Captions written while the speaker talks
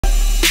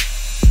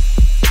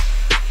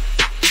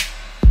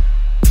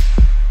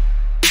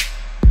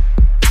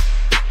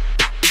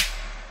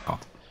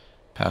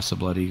Past the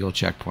Blood Eagle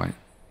checkpoint.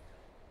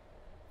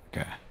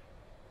 Okay.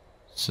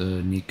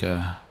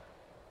 Sanika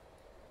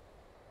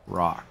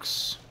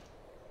Rocks.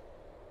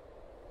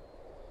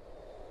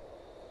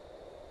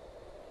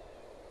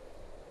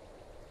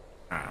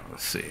 Alright,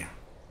 let's see.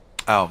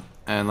 Oh,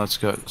 and let's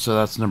go. So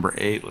that's number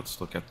 8. Let's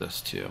look at this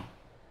too.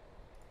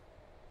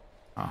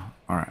 Oh,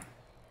 alright.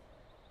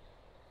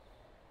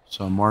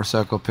 So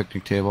motorcycle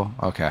picnic table.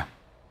 Okay.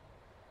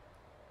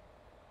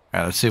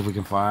 Alright, let's see if we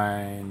can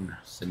find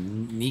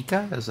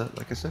Sanika. Is that,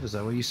 like I said, is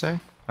that what you say?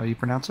 How you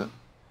pronounce it?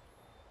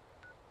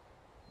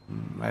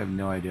 I have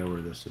no idea where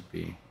this would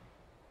be.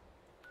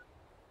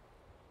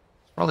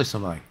 It's probably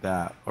something like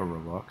that.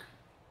 Overlook.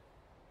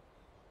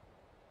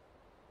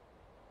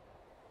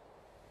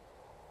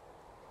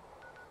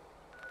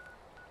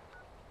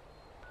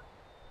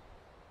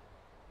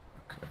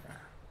 Okay.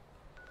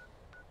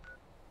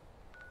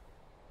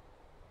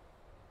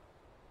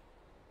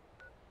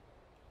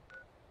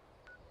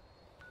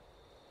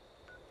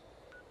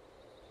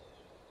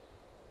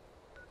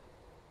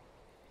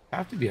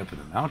 Have to be up in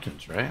the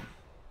mountains, right?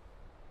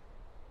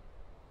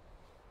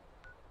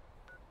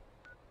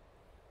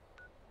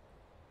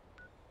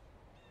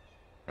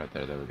 Right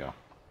there, there we go.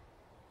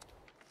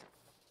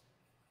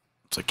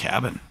 It's a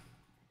cabin.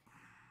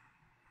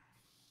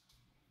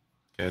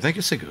 Okay, I think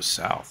it goes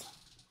south.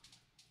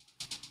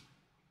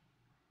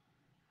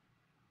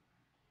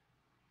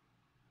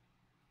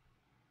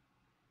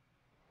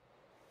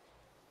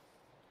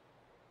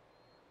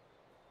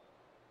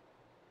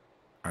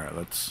 All right,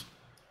 let's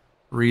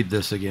read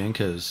this again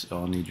because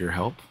I'll need your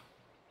help.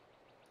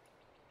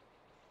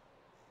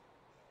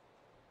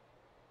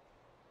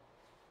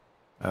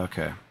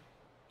 Okay.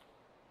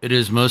 It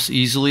is most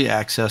easily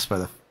accessed by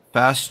the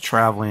fast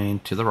traveling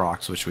to the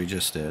rocks, which we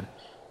just did.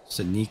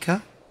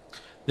 Sanika.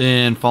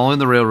 Then following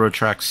the railroad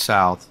tracks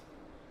south,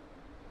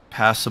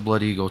 past the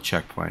Blood Eagle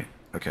checkpoint.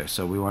 Okay,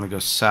 so we want to go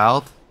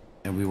south,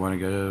 and we want to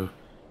go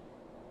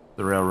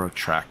the railroad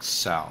tracks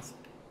south.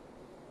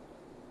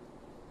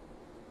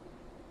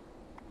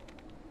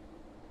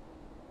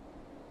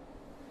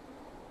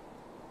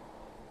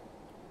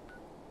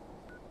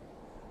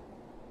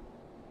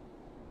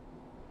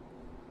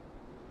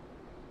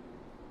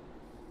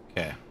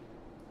 Okay.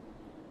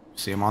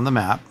 See them on the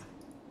map.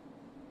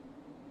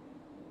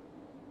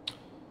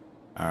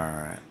 All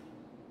right.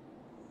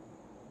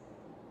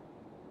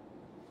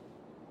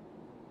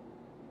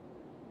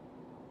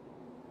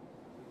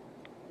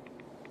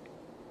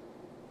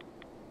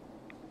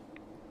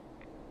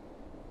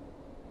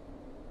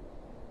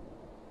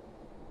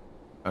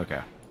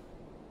 Okay.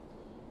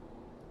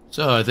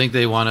 So I think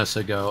they want us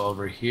to go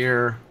over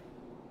here,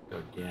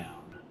 go down.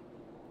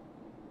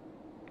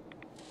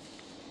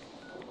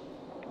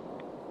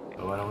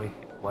 So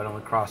why don't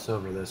we cross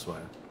over this way?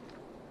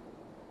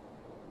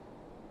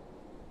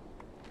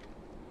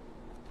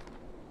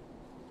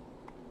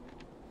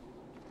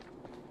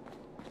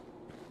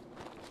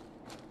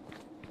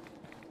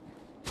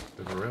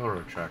 The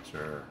railroad tracks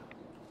are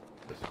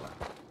this way.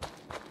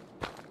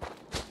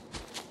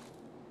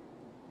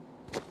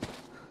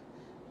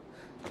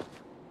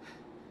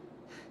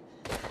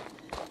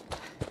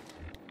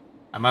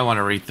 I might want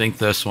to rethink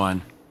this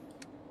one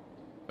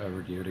if I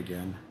ever do it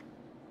again.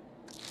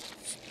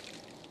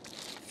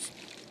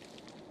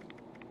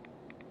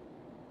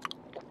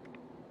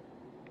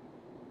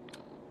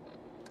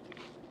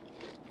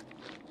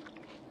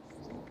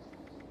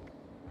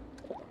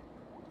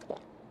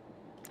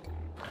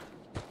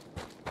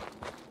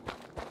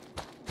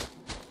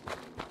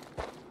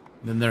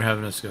 Then they're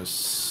having us go.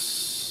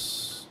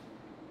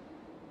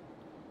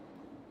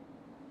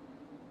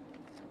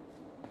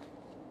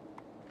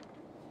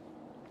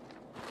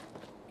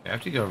 I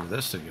have to go over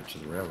this to get to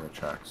the railroad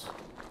tracks.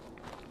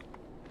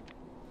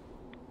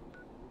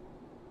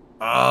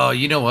 Oh,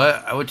 you know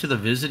what? I went to the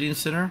visiting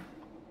center.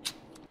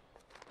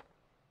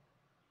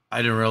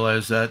 I didn't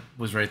realize that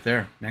was right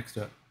there next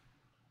to it.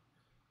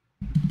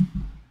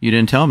 You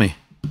didn't tell me.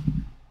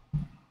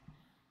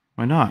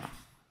 Why not?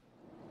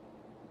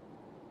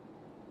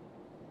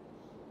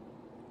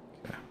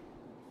 Okay.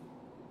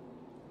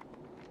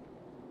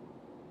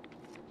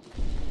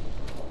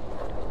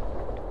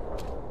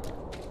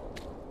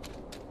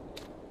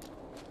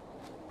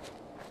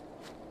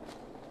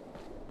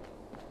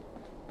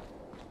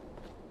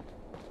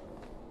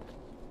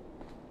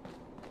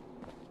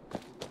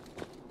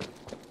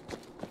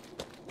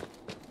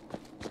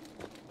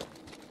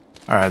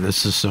 All right,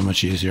 this is so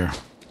much easier.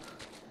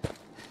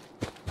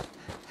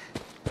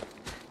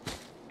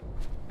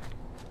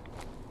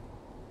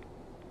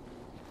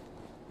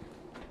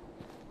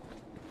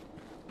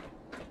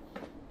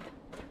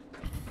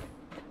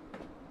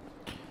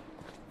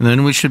 And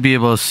then we should be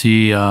able to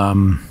see a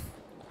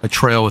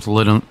trail with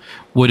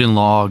wooden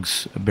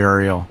logs, a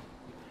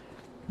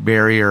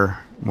barrier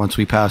once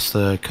we pass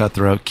the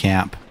cutthroat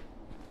camp.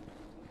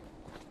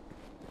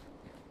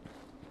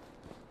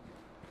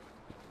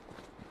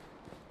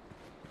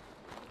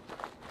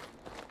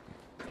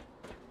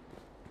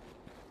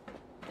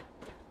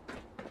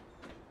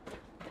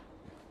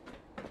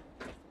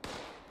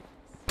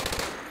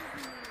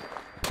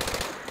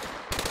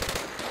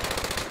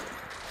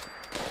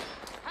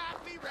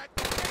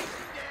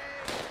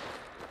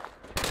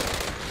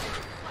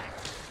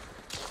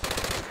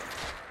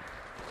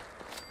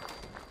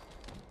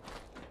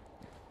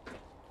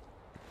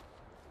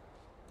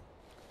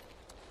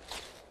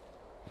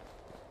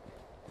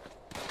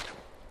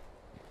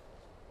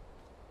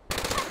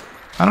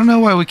 I don't know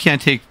why we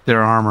can't take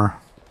their armor.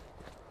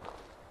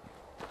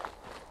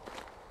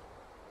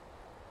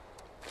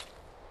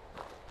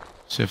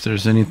 See if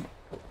there's any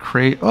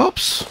crate.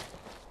 Oops.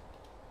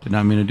 Did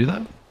not mean to do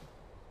that.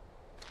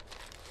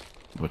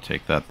 We'll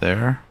take that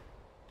there.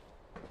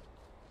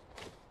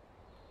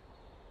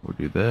 We'll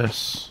do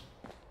this.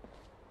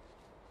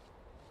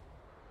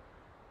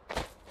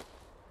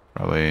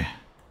 Probably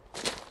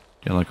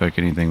didn't look like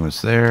anything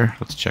was there.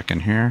 Let's check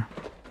in here.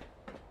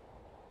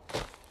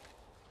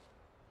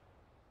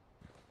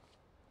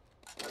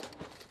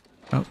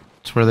 Oh,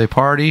 it's where they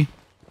party.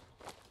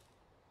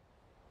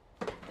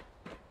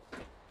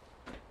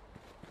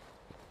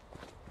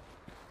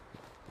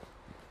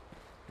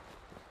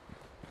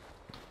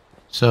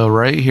 So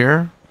right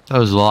here, that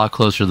was a lot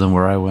closer than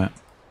where I went.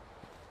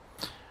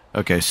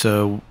 Okay,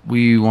 so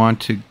we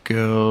want to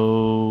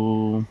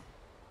go...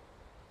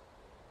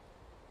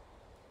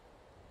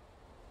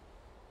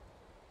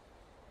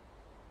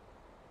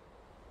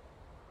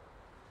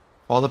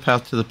 Follow the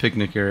path to the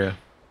picnic area.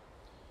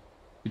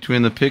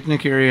 Between the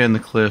picnic area and the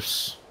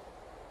cliffs.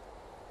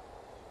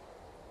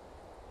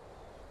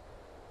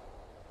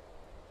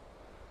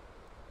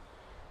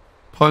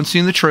 Upon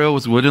seeing the trail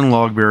with wooden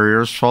log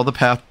barriers, follow the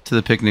path to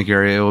the picnic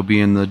area. It will be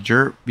in the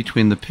dirt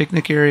between the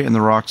picnic area and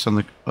the rocks on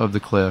the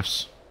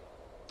cliffs.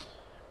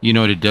 You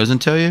know what it doesn't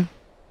tell you?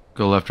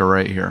 Go left or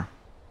right here.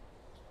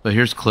 But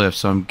here's cliffs,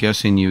 so I'm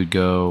guessing you would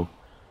go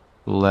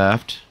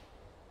left.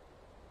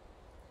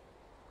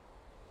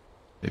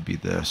 It'd be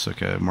this.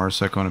 Okay,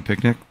 motorcycle on a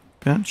picnic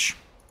bench.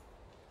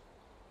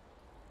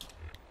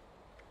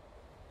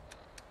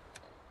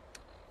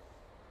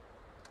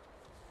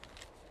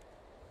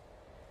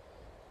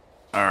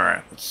 All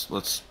right,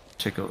 let's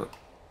take a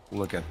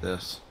look at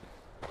this.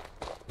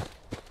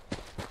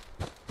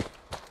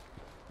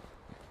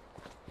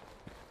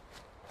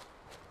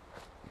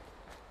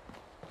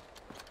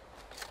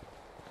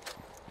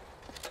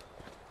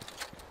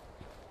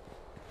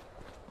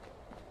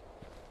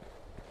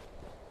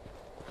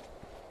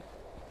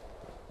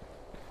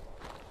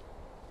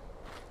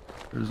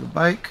 There's a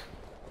bike.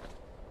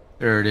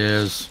 There it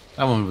is.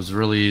 That one was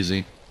really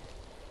easy.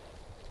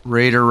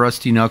 Raider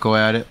Rusty Knuckle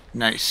at it.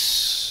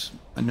 Nice.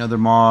 Another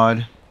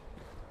mod.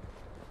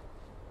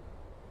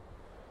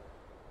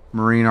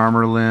 Marine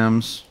armor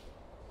limbs.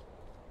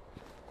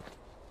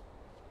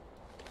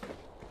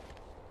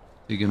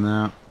 Digging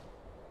that.